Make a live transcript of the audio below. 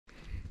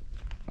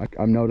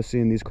I'm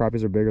noticing these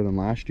crappies are bigger than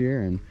last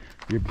year, and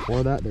the year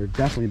before that they're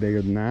definitely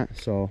bigger than that,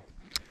 so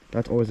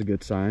that's always a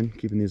good sign,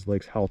 keeping these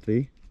lakes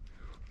healthy.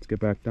 Let's get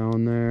back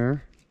down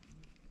there.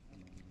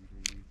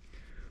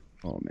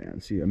 Oh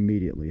man, see,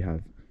 immediately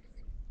have,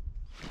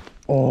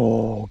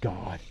 oh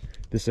god,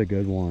 this is a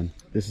good one.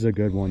 This is a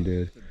good one,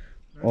 dude.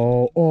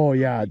 Oh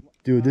yeah,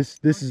 dude, this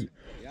is,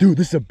 dude,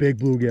 this is a big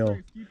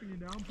bluegill.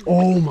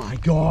 Oh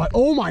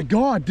my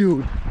god,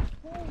 dude.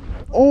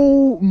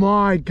 Oh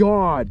my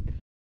god.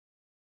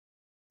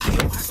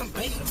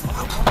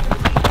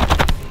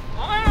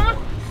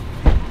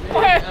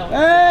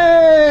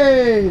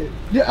 Hey!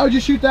 Oh, did you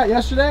shoot that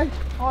yesterday?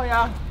 Oh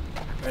yeah,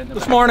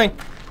 this morning.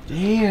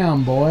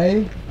 Damn,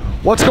 boy.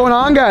 What's going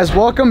on, guys?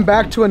 Welcome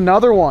back to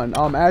another one.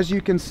 As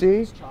you can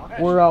see,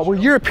 we're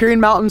European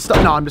mountain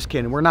stuff. No, I'm just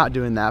kidding. We're not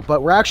doing that.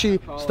 But we're actually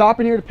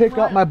stopping here to pick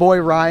up my boy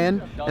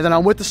Ryan, and then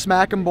I'm with the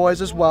Smackin'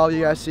 Boys as well.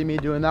 You guys see me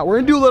doing that. We're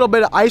gonna do a little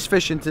bit of ice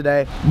fishing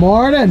today.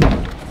 Morning.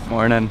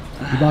 Morning.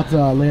 You about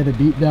to lay the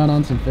beat down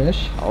on some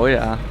fish? Oh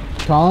yeah.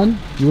 Colin,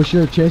 you wish you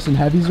were chasing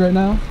heavies right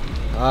now?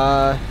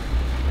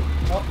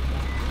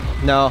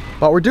 No.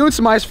 But we're doing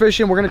some ice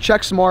fishing. We're gonna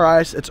check some more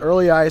ice. It's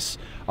early ice.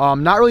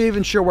 Not really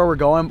even sure where we're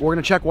going. We're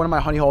gonna check one of my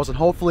honey holes and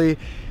hopefully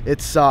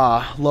it's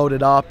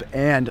loaded up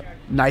and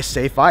nice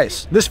safe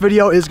ice. This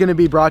video is gonna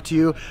be brought to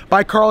you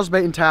by Carl's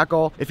Bait and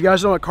Tackle. If you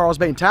guys don't know what Carl's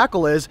Bait and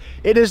Tackle is,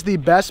 it is the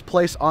best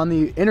place on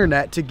the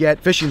internet to get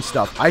fishing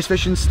stuff, ice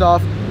fishing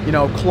stuff, you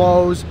know,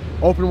 clothes,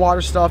 open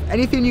water stuff,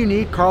 anything you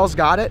need, Carl's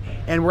got it.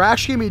 And we're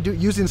actually gonna be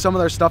using some of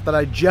their stuff that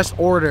I just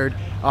ordered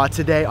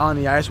today on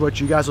the ice,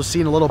 which you guys will see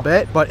in a little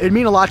bit, but it'd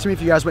mean a lot to me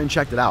if you guys went and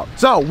checked it out.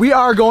 So we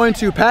are going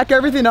to pack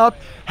everything up,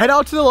 head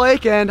out to the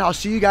lake, and I'll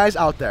see you guys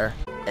out there.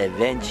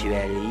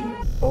 Eventually.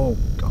 Oh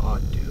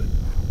God, dude.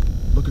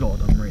 Look at all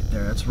of them right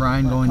there. That's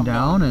Ryan going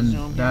down,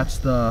 and that's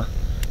the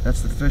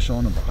fish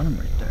on the bottom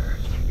right there.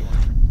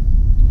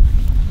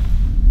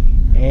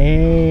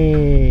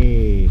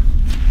 Hey.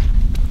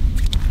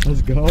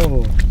 Let's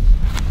go.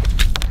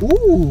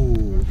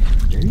 Ooh,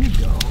 there you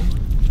go.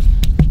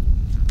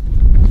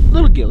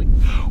 Little gilly.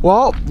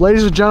 Well,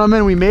 ladies and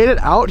gentlemen, we made it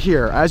out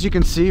here. As you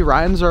can see,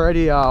 Ryan's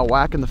already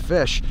whacking the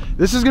fish.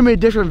 This is gonna be a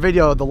different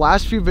video. The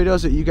last few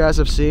videos that you guys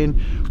have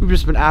seen, we've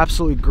just been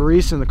absolutely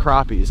greasing the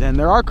crappies. And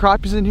there are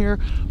crappies in here,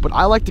 but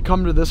I like to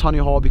come to this honey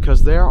hole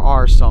because there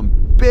are some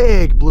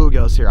big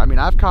bluegills here. I mean,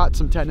 I've caught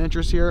some 10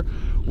 inchers here,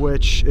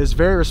 which is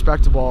very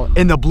respectable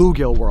in the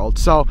bluegill world.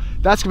 So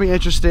that's gonna be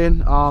interesting.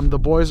 The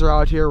boys are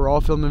out here, we're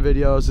all filming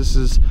videos. This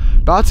is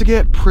about to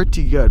get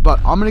pretty good, but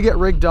I'm gonna get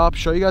rigged up,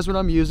 show you guys what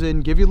I'm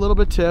using, give you a little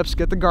bit of tips,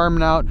 get the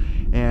Garmin out,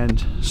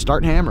 and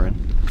start hammering.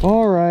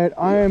 All right,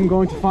 I am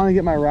going to finally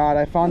get my rod.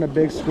 I found a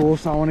big school,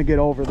 so I wanna get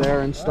over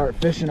there and start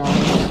fishing on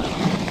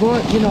it.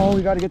 But you know,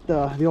 we gotta get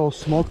the old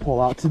smoke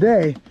pole out.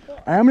 Today,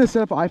 I am gonna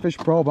set up an iFish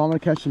Pro, but I'm gonna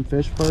catch some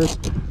fish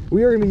first.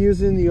 We are gonna be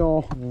using the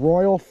old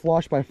Royal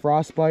Flush by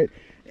Frostbite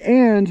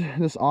and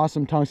this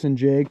awesome tungsten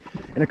jig.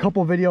 In a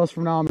couple videos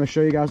from now, I'm gonna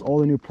show you guys all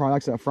the new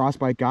products that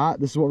Frostbite got.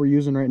 This is what we're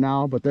using right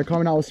now, but they're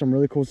coming out with some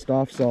really cool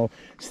stuff, so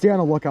stay on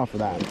the lookout for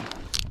that.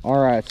 All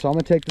right, so I'm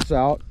gonna take this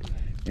out,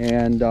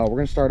 and we're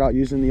gonna start out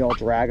using the old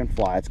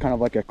Dragonfly. It's kind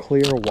of like a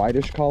clear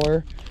whitish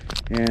color,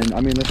 and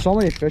I mean, there's so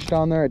many fish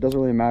down there, it doesn't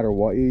really matter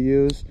what you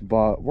use,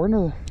 but we're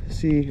gonna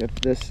see if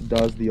this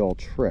does the old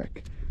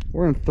trick.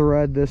 We're gonna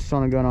thread this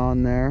son of gun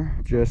on there,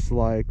 just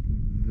like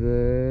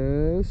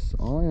this.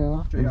 Oh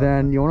yeah. And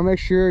then you want to make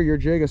sure your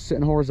jig is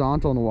sitting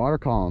horizontal in the water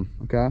column.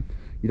 Okay,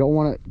 you don't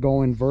want it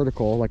going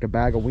vertical like a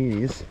bag of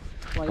weenies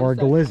or a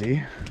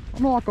glizzy.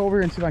 I'm gonna walk over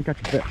here and see if I can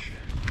catch a fish.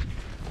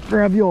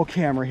 Grab the old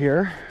camera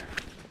here,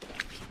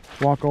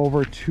 walk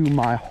over to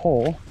my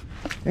hole,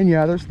 and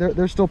yeah,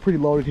 they're still pretty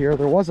loaded here.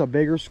 There was a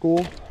bigger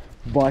school,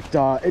 but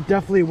it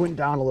definitely went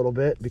down a little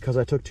bit because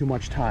I took too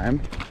much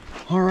time.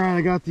 All right,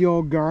 I got the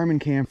old Garmin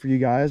cam for you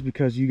guys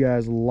because you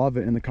guys love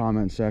it in the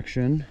comment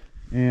section.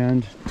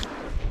 And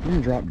I'm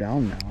gonna drop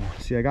down now.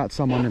 See, I got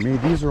some under me.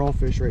 These are all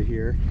fish right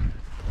here.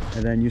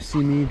 And then you see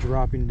me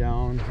dropping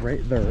down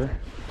right there.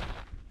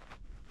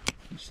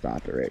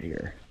 Stop it right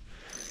here.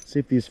 See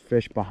if these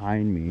fish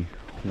behind me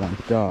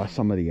want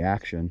some of the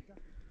action.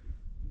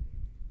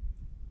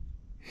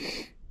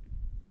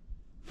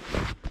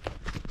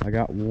 I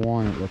got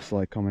one, it looks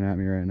like, coming at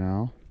me right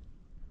now.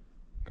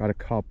 Got a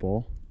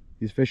couple.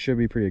 These fish should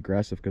be pretty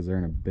aggressive because they're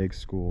in a big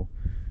school.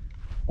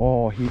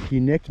 Oh, he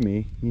nicked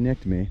me. He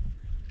nicked me.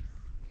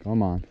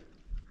 Come on.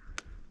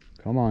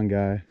 Come on,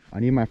 guy.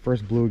 I need my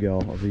first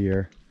bluegill of the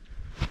year.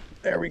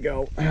 There we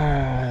go.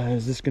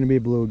 Is this going to be a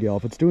bluegill?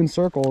 If it's doing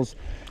circles,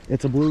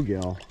 it's a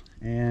bluegill.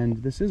 And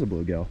this is a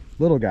bluegill.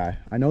 Little guy.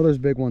 I know there's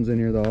big ones in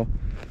here, though.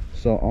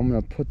 So I'm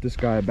going to put this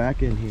guy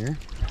back in here.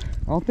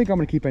 I don't think I'm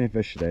going to keep any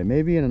fish today.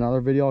 Maybe in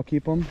another video I'll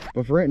keep them.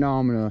 But for right now,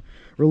 I'm going to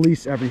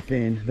release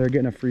everything. They're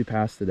getting a free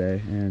pass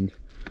today. And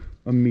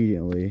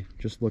immediately,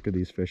 just look at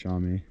these fish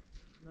on me.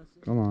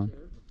 Come on.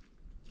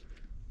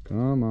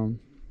 Come on.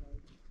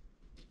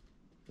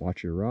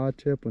 Watch your rod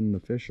tip when the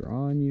fish are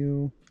on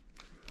you.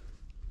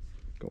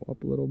 Go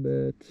up a little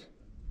bit.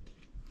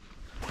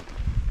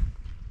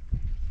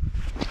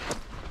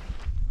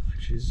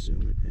 actually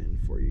zoom it in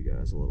for you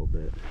guys a little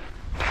bit,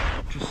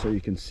 just so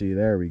you can see.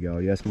 There we go.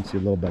 You guys can see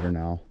a little better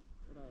now.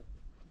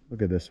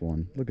 Look at this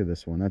one. Look at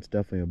this one. That's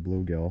definitely a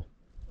bluegill.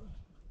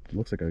 It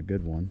looks like a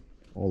good one.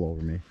 All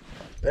over me.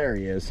 There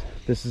he is.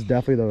 This is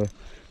definitely the...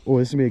 Oh,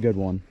 this is gonna be a good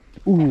one.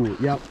 Ooh,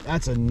 yep,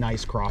 that's a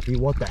nice crappie.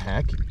 What the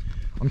heck?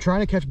 I'm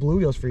trying to catch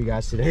bluegills for you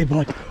guys today,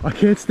 but I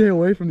can't stay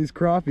away from these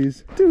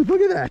crappies. Dude,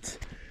 look at that.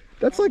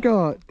 That's like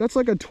a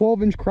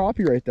 12-inch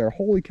crappie right there.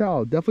 Holy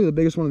cow! Definitely the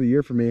biggest one of the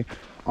year for me.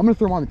 I'm gonna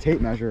throw him on the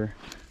tape measure,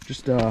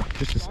 just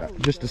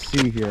to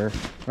see here.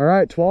 All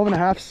right, 12.5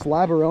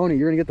 slabberoni.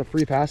 You're gonna get the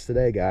free pass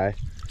today, guy.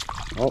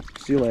 Oh,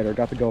 see you later.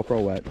 Got the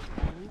GoPro wet.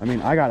 I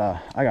mean, I got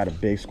a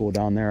big school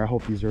down there. I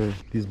hope these are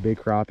these big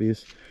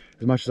crappies.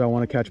 As much as I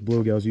want to catch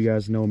bluegills, you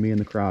guys know me and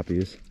the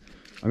crappies.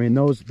 I mean,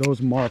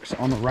 those marks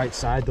on the right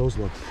side, those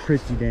look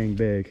pretty dang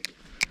big.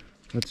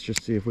 Let's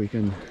just see if we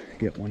can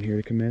get one here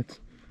to commit.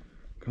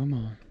 Come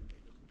on.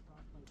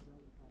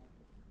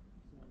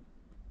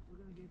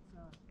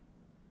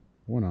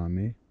 One on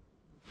me.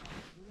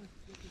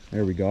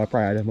 There we go. I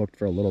probably had him hooked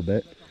for a little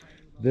bit.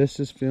 This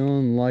is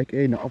feeling like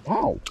a... No,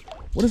 wow!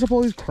 What is up with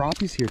all these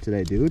crappies here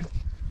today, dude?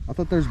 I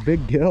thought there's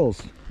big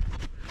gills.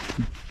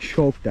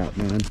 Choked that,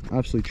 man.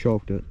 Absolutely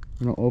choked it.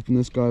 I'm gonna open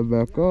this guy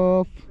back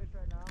up.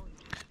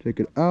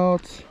 Take it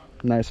out.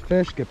 Nice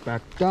fish. Get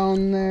back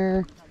down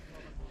there.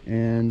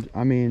 And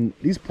I mean,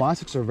 these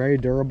plastics are very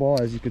durable,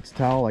 as you could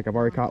tell. Like, I've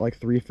already caught like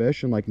 3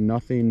 fish and like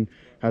nothing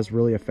has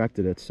really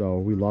affected it, so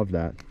we love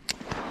that.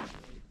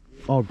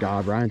 Oh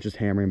god, Ryan's just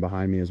hammering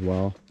behind me as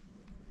well.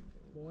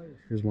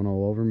 Here's one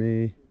all over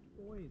me.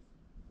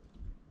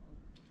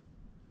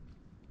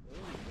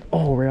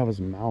 Oh, right out of his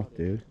mouth,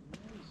 dude.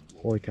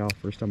 Holy cow,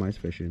 first time ice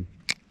fishing.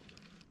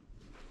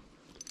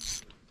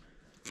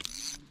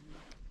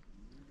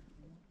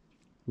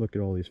 Look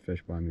at all these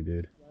fish by me,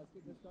 dude.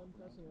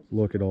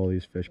 Look at all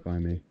these fish by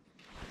me.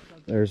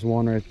 There's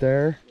one right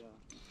there.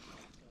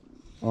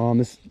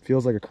 This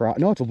feels like a crop.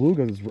 No, it's a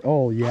bluegill.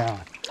 Oh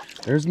yeah.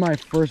 There's my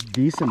first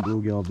decent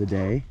bluegill of the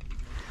day.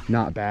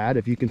 Not bad.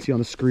 If you can see on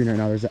the screen right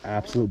now, there's an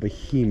absolute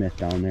behemoth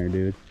down there,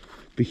 dude.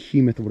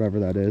 Behemoth, whatever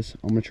that is.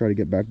 I'm gonna try to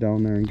get back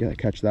down there and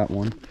catch that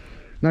one.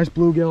 Nice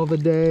bluegill of the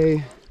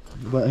day.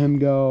 Let him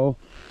go.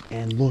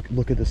 And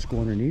look at the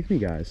school underneath me,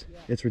 guys.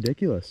 It's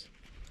ridiculous.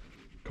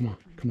 Come on,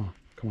 come on,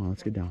 come on.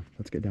 Let's get down.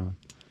 Let's get down.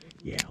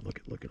 Yeah,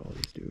 look at all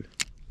these, dude.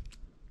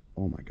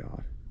 Oh my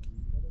god.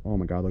 Oh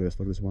my god, look at this.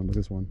 Look at this one. Look at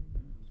this one.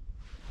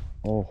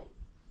 Oh.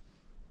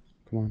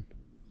 Come on.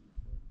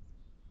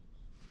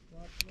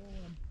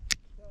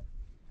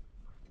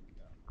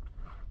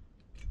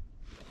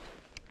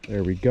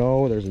 There we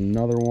go. There's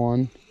another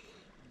one.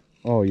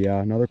 Oh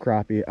yeah, another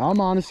crappie. I'm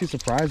honestly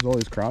surprised with all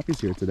these crappies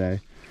here today.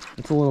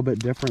 It's a little bit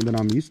different than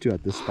I'm used to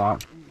at this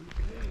spot.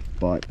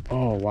 But,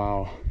 oh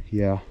wow.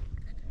 Yeah.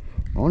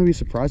 I want to be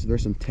surprised if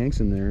there's some tanks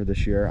in there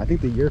this year. I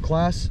think the year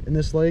class in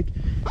this lake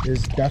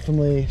is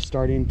definitely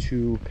starting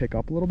to pick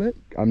up a little bit.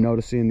 I'm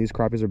noticing these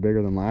crappies are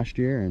bigger than last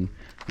year, and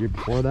the year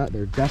before that,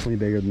 they're definitely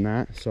bigger than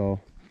that. So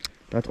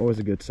that's always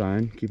a good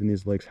sign, keeping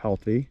these lakes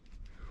healthy.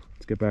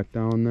 Let's get back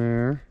down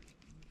there.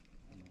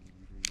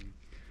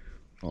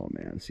 Oh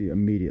man, see,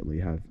 immediately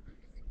have...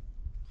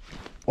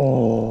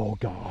 Oh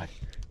god,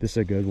 this is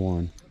a good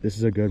one. This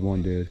is a good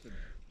one, dude.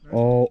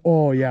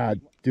 Oh yeah,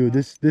 dude,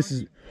 this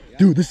is...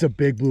 Dude, this is a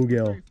big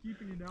bluegill.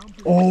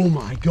 Oh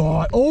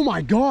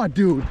my god,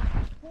 dude.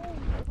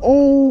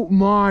 Oh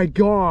my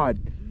god.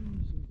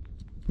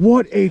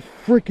 What a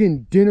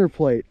freaking dinner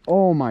plate.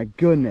 Oh my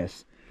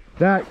goodness.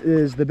 That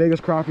is the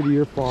biggest crappie of the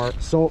year far.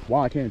 So,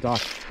 wow, I can't even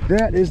talk.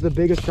 That is the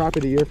biggest crappie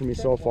of the year for me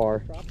so far.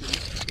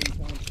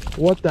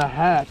 What the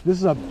heck? This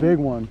is a big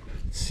one.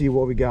 Let's see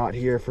what we got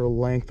here for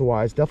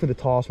lengthwise. Definitely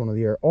the tallest one of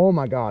the year. Oh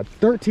my god,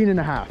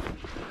 13.5.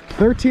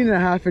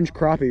 13.5 inch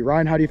crappie.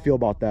 Ryan, how do you feel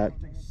about that?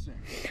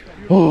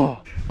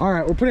 Oh, all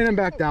right, we're putting him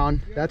back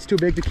down. That's too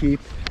big to keep.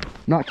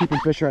 Not keeping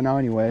fish right now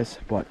anyways,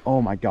 but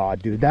oh my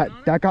god, dude,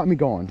 that got me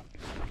going.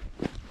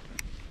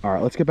 All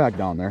right, let's get back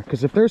down there,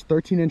 because if there's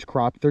 13.5 inch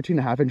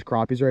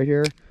crappies right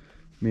here,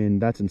 I mean,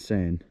 that's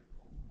insane.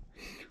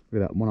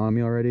 Look at that one on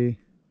me already.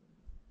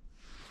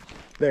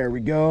 There we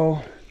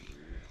go.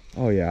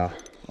 Oh yeah,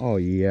 oh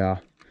yeah,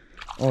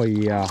 oh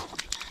yeah.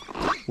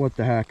 What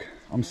the heck?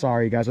 I'm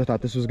sorry guys, I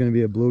thought this was gonna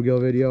be a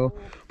bluegill video,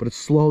 but it's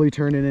slowly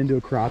turning into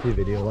a crappie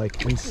video,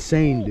 like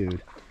insane,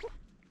 dude.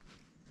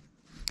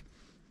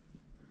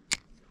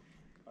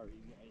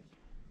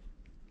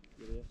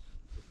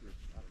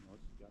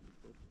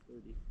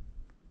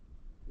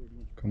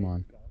 Come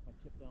on.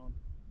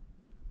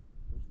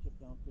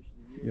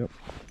 Yep,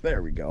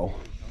 there we go.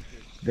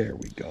 There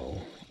we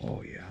go.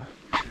 Oh yeah.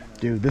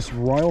 Dude, this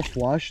royal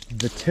flush,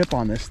 the tip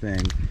on this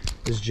thing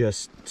is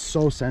just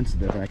so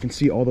sensitive, and I can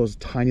see all those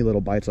tiny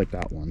little bites like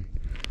that one.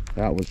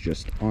 That was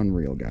just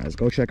unreal, guys.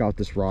 Go check out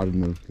this rod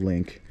in the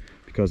link,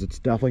 because it's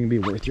definitely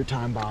gonna be worth your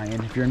time buying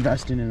if you're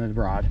investing in a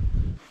rod.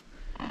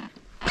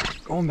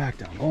 Going back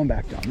down, going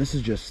back down. This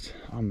is just,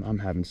 I'm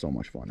having so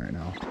much fun right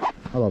now.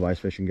 I love ice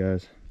fishing,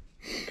 guys.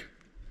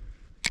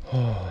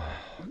 Oh,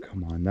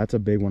 come on. That's a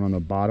big one on the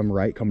bottom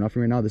right coming up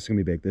from here now. This is going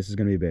to be big. This is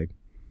going to be big.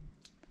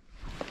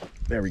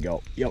 There we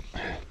go. Yep.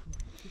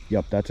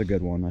 Yep, that's a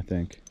good one, I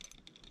think.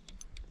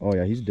 Oh,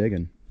 yeah, he's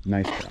digging.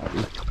 Nice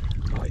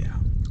crappie. Oh, yeah.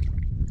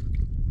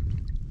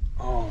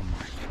 Oh,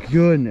 my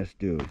goodness,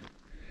 dude.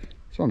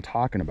 That's what I'm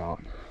talking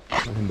about.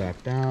 Put him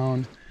back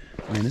down.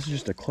 Man, this is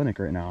just a clinic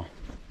right now.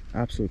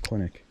 Absolute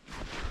clinic.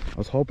 I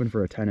was hoping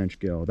for a 10-inch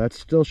gill. That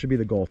still should be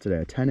the goal today.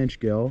 A 10-inch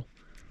gill.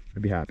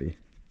 I'd be happy.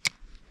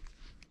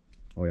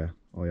 Oh, yeah.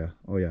 Oh, yeah.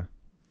 Oh, yeah.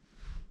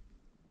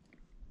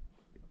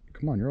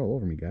 Come on, you're all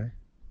over me, guy.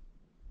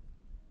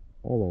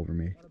 All over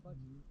me.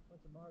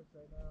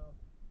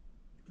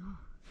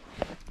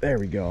 There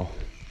we go.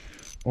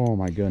 Oh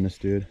my goodness,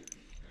 dude.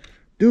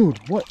 Dude,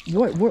 where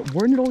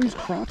did all these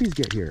crappies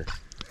get here?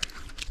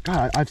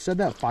 God, I've said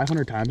that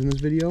 500 times in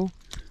this video,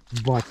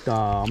 but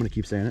I'm gonna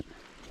keep saying it.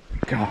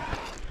 God,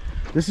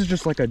 this is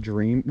just like a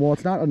dream. Well,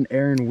 it's not an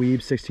Aaron Weeb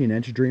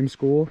 16-inch dream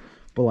school,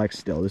 but like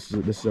still, this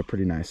is a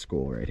pretty nice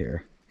school right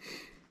here.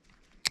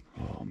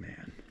 Oh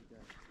man.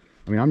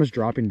 I mean, I'm just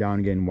dropping down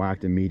and getting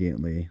whacked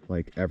immediately,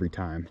 like every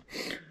time.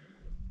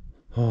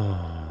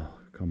 Oh,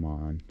 come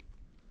on.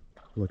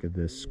 Look at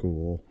this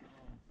school.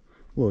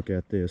 Look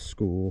at this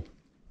school.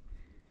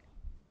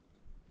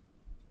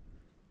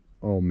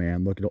 Oh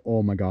man, look at it.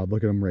 Oh my god,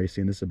 look at him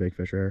racing. This is a big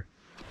fish right here.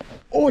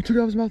 Oh, it took it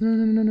out of his mouth.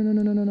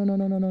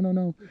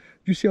 No.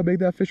 Did you see how big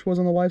that fish was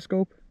on the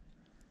Livescope?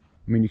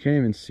 I mean, you can't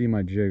even see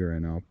my jig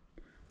right now.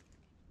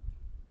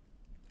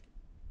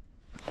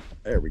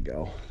 There we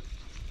go.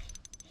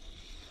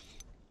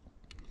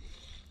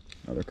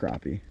 Another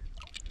crappie.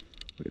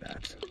 Look at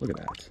that. Look at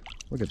that.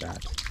 Look at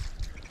that.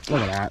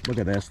 Look at that. Look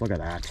at this. Look at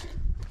that.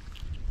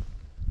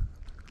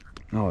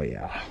 Oh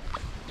yeah.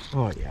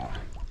 Oh yeah.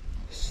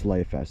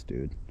 Slay fest,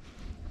 dude.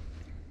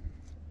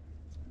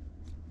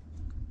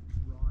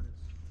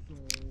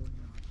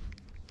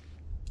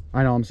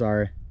 I know, I'm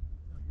sorry.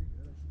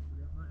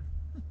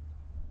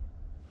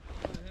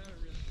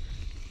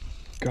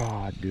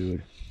 God,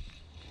 dude.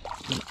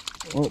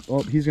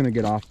 Oh, he's gonna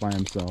get off by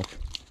himself.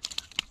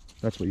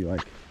 That's what you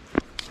like.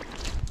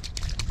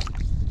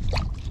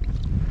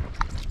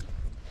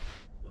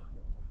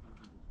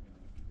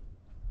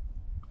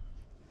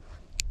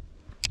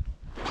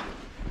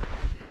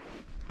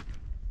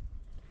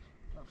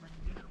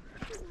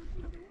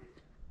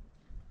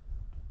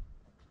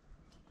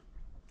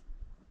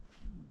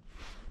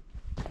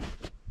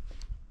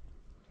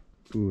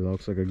 Ooh, that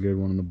looks like a good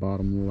one on the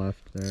bottom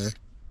left there.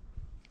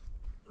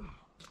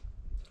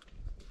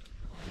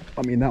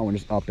 I mean, that one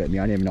just up at me.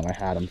 I didn't even know I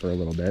had him for a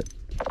little bit.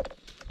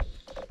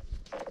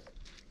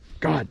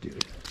 God,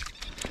 dude.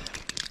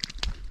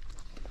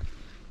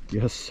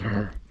 Yes,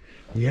 sir.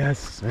 Yes,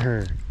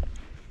 sir.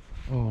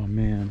 Oh,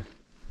 man.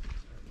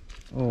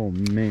 Oh,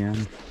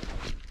 man.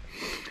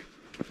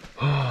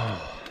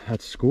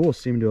 That school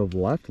seemed to have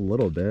left a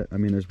little bit. I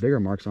mean, there's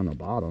bigger marks on the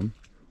bottom.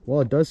 Well,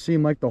 it does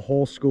seem like the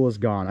whole school is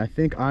gone. I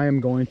think I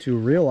am going to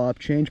reel up,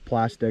 change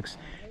plastics,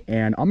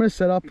 and I'm going to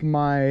set up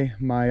my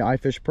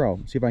iFish Pro.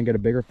 See if I can get a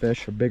bigger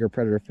fish, a bigger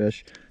predator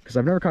fish, because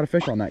I've never caught a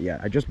fish on that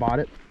yet. I just bought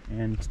it,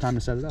 and it's time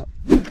to set it up.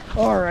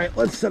 All right,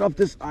 let's set up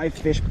this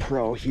iFish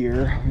Pro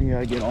here. We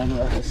got to get all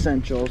the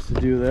essentials to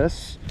do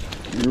this.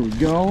 Here we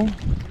go.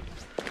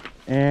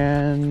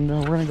 And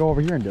we're going to go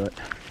over here and do it.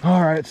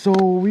 All right, so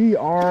we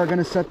are going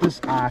to set this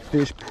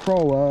iFish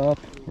Pro up.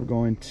 We're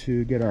going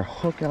to get our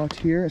hook out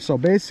here. So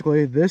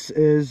basically, this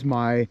is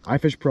my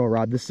iFish Pro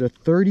rod. This is a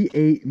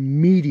 38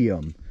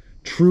 medium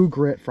true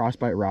grit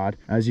frostbite rod.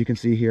 As you can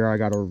see here, I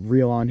got a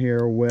reel on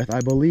here with, I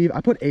believe,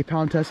 I put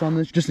 8-pound test on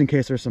this just in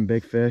case there's some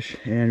big fish.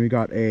 And we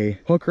got a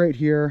hook right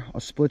here,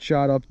 a split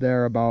shot up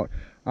there about,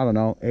 I don't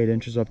know, 8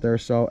 inches up there or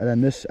so. And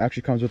then this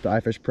actually comes with the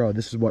iFish Pro.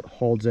 This is what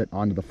holds it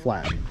onto the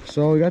flag.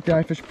 So we got the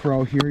iFish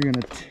Pro here. You're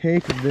gonna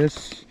take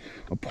this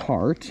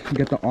apart,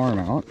 get the arm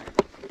out.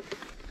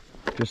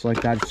 Just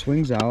like that, it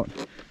swings out,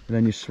 and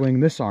then you swing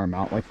this arm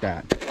out like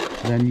that.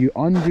 And then you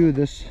undo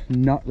this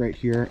nut right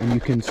here, and you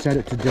can set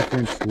it to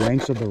different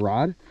lengths of the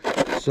rod.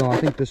 So I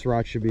think this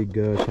rod should be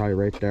good, probably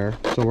right there.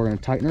 So we're gonna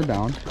tighten her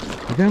down.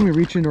 And then we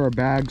reach into our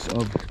bags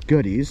of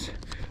goodies.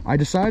 I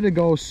decided to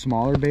go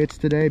smaller baits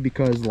today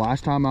because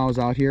last time I was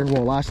out here,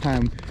 well, last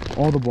time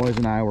all the boys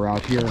and I were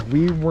out here,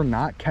 we were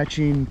not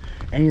catching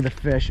any of the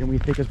fish, and we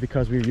think it's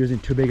because we were using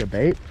too big a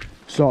bait.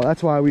 So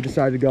that's why we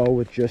decided to go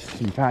with just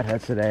some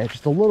fatheads today.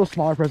 Just a little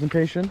smaller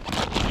presentation.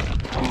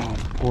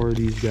 Pour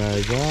these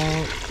guys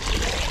out.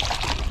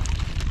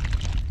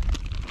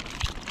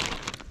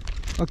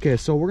 Okay,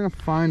 so we're gonna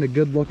find a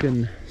good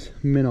looking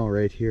minnow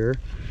right here.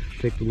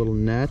 Take the little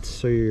net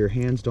so your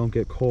hands don't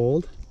get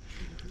cold.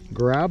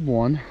 Grab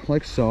one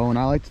like so, and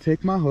I like to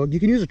take my hook. You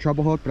can use a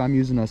treble hook, but I'm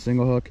using a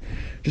single hook,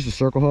 just a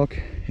circle hook.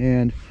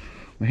 And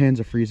my hands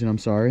are freezing, I'm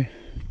sorry.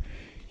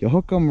 You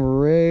hook them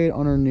right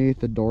underneath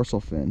the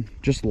dorsal fin,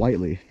 just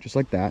lightly, just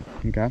like that,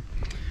 okay?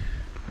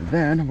 And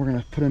then we're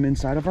gonna put them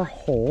inside of our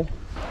hole.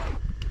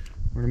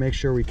 We're gonna make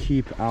sure we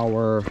keep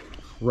our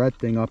red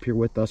thing up here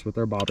with us with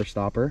our bobber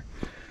stopper.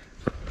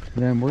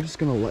 And then we're just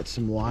gonna let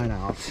some line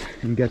out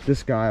and get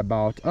this guy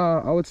about,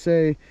 I would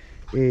say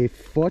a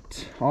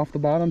foot off the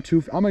bottom.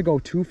 I'm gonna go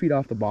 2 feet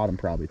off the bottom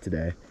probably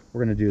today.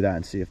 We're gonna do that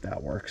and see if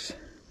that works.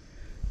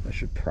 That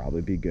should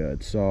probably be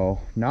good. So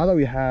now that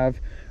we have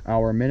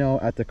our minnow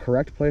at the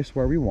correct place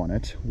where we want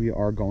it, we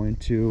are going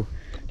to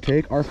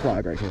take our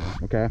flag right here,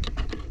 okay?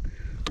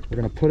 We're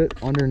gonna put it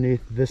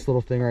underneath this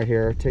little thing right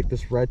here, take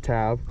this red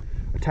tab,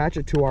 attach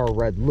it to our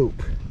red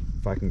loop,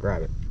 if I can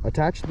grab it.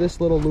 Attach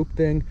this little loop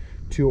thing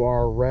to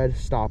our red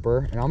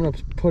stopper, and I'm gonna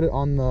put it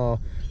on the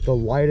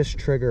lightest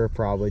trigger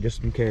probably,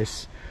 just in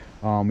case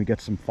we get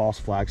some false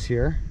flags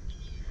here.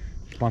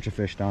 A bunch of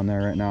fish down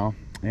there right now,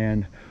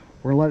 and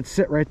we're gonna let it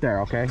sit right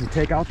there, okay? You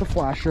take out the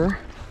flasher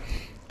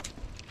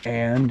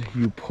and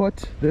you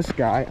put this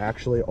guy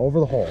actually over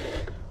the hole,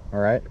 all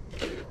right?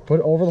 Put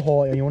it over the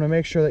hole, and you wanna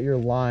make sure that your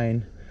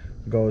line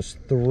goes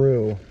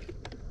through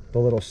the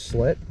little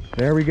slit.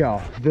 There we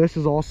go. This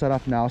is all set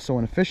up now, so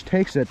when a fish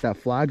takes it, that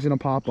flag's gonna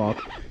pop up.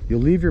 You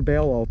leave your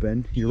bail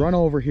open, you run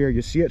over here,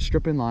 you see it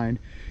stripping line,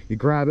 you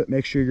grab it,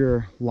 make sure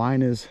your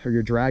line is, or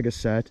your drag is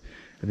set,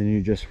 and then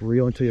you just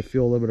reel until you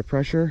feel a little bit of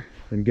pressure,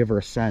 then give her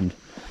a send.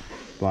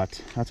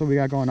 But that's what we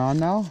got going on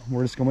now.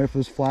 We're just gonna wait for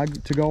this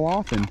flag to go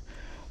off, and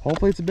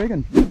hopefully it's a big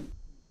one.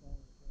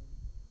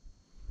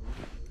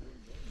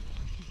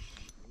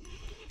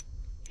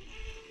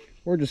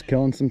 We're just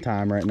killing some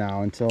time right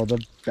now until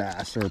the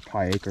bass or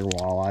pike or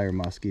walleye or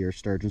muskie or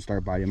sturgeon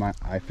start biting my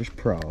iFish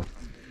Pro.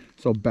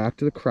 So back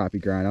to the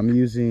crappie grind. I'm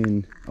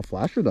using a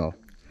flasher though.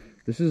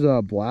 This is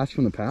a blast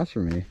from the past for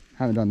me.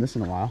 Haven't done this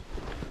in a while.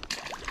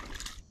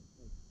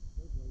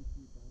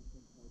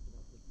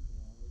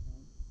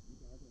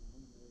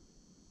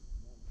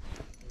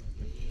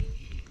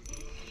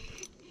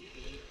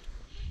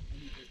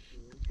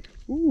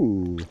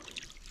 Ooh,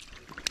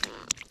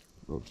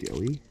 little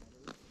gilly.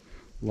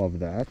 Love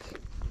that.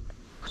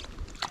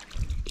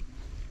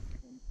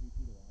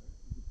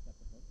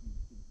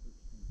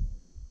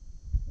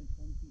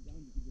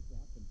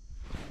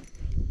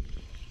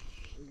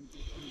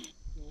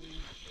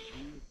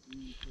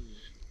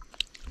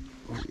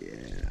 Oh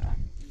yeah.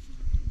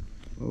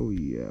 Oh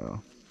yeah.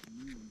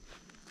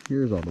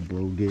 Here's all the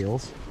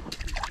bluegills.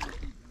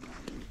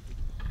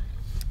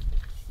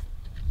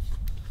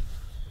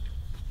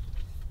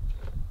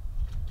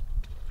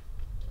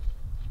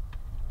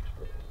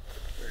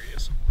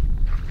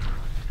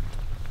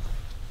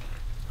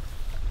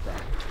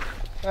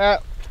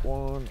 That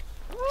one.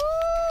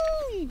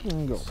 You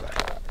can go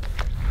back.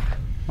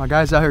 My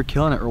guy's out here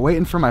killing it. We're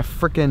waiting for my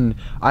freaking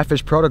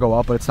iFish Pro to go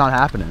up, but it's not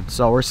happening.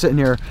 So we're sitting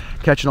here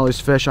catching all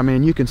these fish. I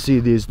mean, you can see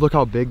these. Look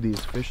how big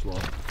these fish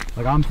look.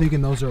 Like, I'm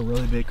thinking those are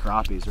really big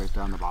crappies right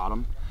there on the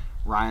bottom.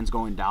 Ryan's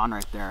going down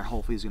right there.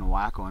 Hopefully he's gonna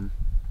whack one.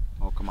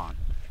 Oh, come on.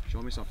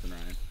 Show me something,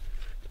 Ryan.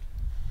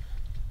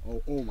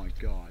 Oh my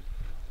God.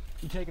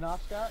 You taking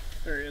off, Scott?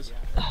 There he is.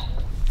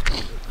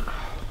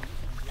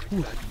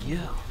 Ooh,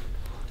 yeah.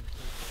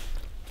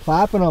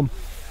 Clapping them.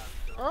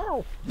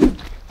 Oh.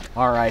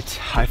 All right,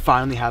 I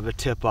finally have a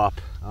tip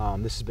up.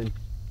 This has been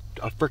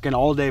a freaking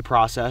all day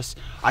process.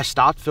 I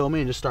stopped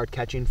filming and just started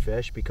catching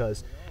fish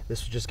because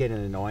this was just getting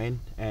annoying.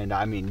 And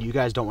I mean, you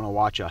guys don't want to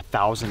watch a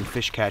 1,000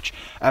 fish catch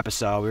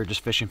episode. We were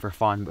just fishing for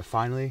fun, but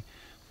finally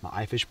my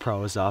iFish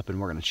Pro is up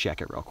and we're gonna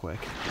check it real quick.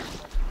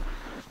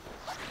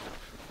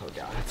 Oh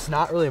God, it's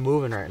not really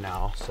moving right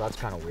now, so that's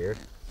kind of weird.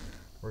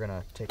 We're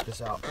gonna take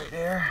this out right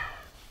here.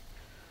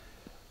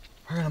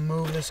 We're gonna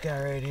move this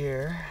guy right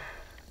here.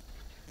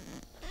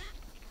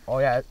 Oh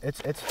yeah,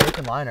 it's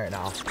taking line right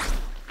now.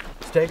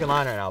 It's taking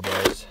line right now,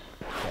 boys.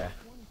 Okay.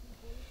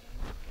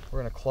 We're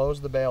gonna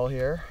close the bail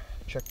here.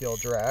 Check the old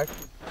drag.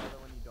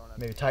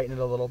 Maybe tighten it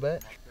a little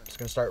bit. Just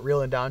gonna start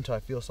reeling down until I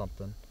feel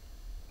something.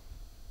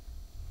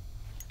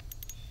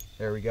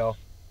 There we go.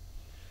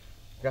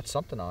 Got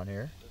something on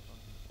here.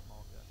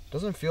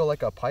 Doesn't feel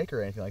like a pike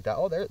or anything like that.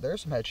 Oh,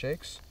 there's some head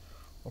shakes.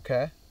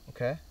 Okay,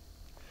 okay.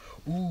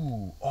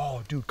 Ooh,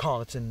 oh dude,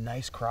 Colin, it's a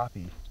nice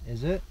crappie.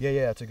 Is it?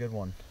 Yeah, it's a good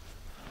one.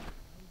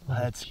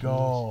 Let's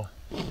go.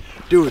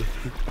 Dude,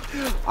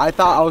 I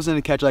thought I was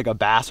gonna catch like a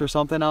bass or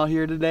something out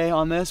here today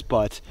on this,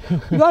 but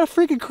we got a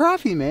freaking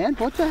crappie, man.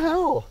 What the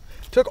hell?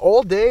 Took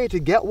all day to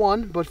get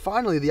one, but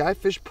finally the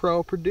iFish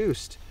Pro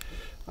produced.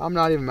 I'm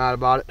not even mad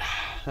about it.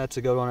 That's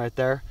a good one right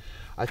there.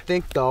 I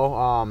think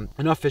though,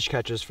 enough fish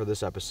catches for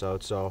this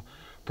episode, so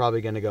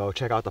probably gonna go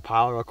check out the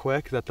pile real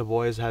quick that the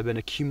boys have been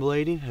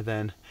accumulating and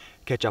then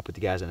catch up with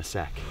you guys in a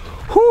sec.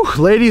 Whew,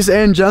 ladies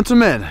and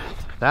gentlemen,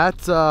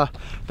 that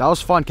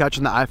was fun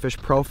catching the iFish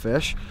Pro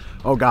fish.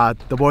 Oh God,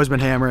 the boys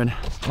been hammering.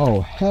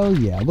 Oh hell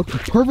yeah, look,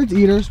 perfect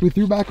eaters. We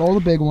threw back all the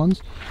big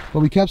ones, but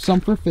we kept some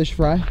for fish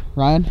fry.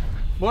 Ryan,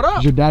 what up?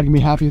 Is your dad gonna be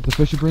happy with the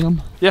fish you bring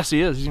him? Yes,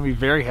 he is. He's gonna be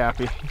very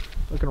happy.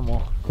 Look at them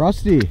all.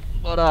 Krusty,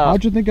 what up?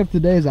 How'd you think of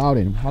today's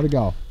outing? How'd it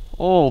go?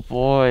 Oh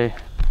boy,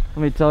 let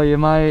me tell you,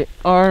 my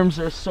arms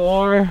are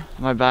sore,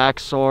 my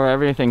back's sore,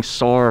 everything's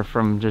sore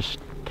from just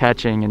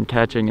catching and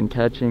catching and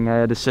catching. I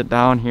had to sit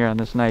down here on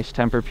this nice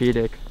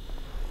Tempur-Pedic.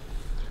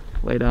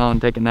 lay down,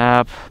 take a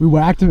nap. We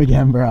whacked him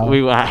again, bro.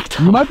 We whacked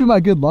You him. might be my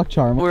good luck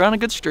charm. We're on a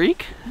good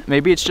streak.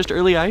 Maybe it's just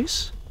early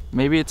ice.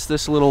 Maybe it's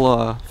this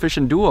little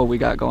fishing duo we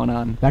got going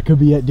on. That could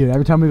be it, dude.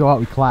 Every time we go out,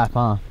 we clap,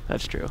 huh?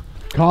 That's true.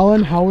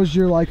 Colin, how was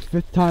your like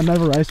 5th time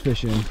ever ice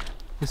fishing?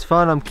 It's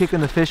fun. I'm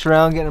kicking the fish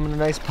around, getting them in a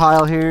nice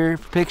pile here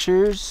for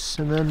pictures.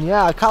 And then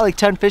yeah, I caught like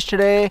 10 fish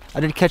today. I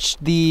did catch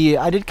the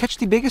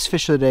biggest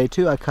fish of the day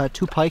too. I caught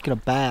 2 pike and a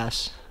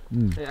bass.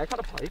 Hey, I caught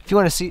a pike. If you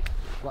want to see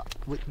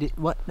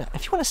what?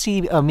 If you want to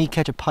see me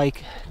catch a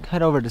pike,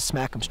 head over to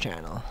Smack'em's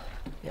channel.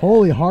 Yeah.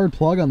 Holy hard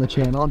plug on the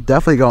channel.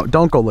 Definitely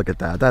don't go look at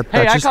that.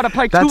 Hey, I caught a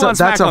pike too on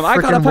Smack'em. I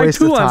caught a pike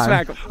too on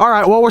Smack'em. All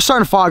right, well, we're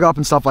starting to fog up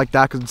and stuff like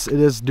that because it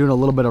is doing a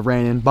little bit of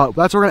raining. But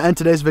that's where we're gonna end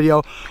today's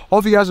video.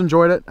 Hope you guys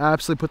enjoyed it. I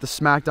absolutely put the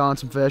smack down on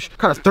some fish.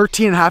 Caught a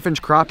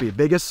 13.5-inch crappie,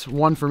 biggest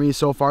one for me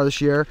so far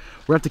this year.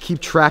 We're gonna have to keep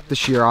track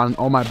this year on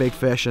all my big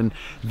fish, and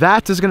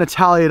that is gonna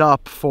tally it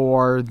up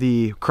for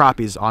the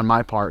crappies on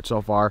my part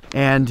so far.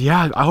 And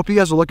yeah, I hope you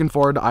guys are looking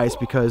forward to ice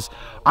because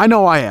I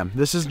know I am.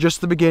 This is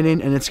just the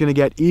beginning, and it's gonna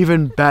get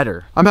even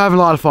better. I'm having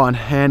a lot of fun,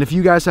 and if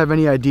you guys have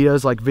any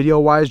ideas like video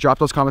wise, drop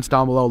those comments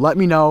down below. Let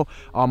me know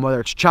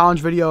whether it's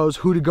challenge videos,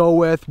 who to go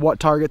with, what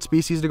target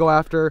species to go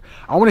after.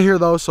 I want to hear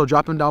those, so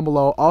drop them down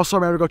below. Also,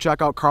 remember to go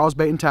check out Carl's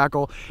Bait and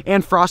Tackle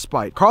and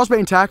Frostbite. Carl's Bait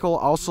and Tackle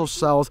also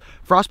sells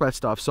Frostbite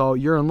stuff, so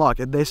you're in luck.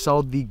 They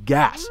sell the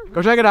gas.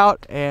 Go check it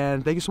out,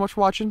 and thank you so much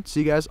for watching.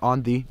 See you guys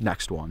on the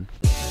next one.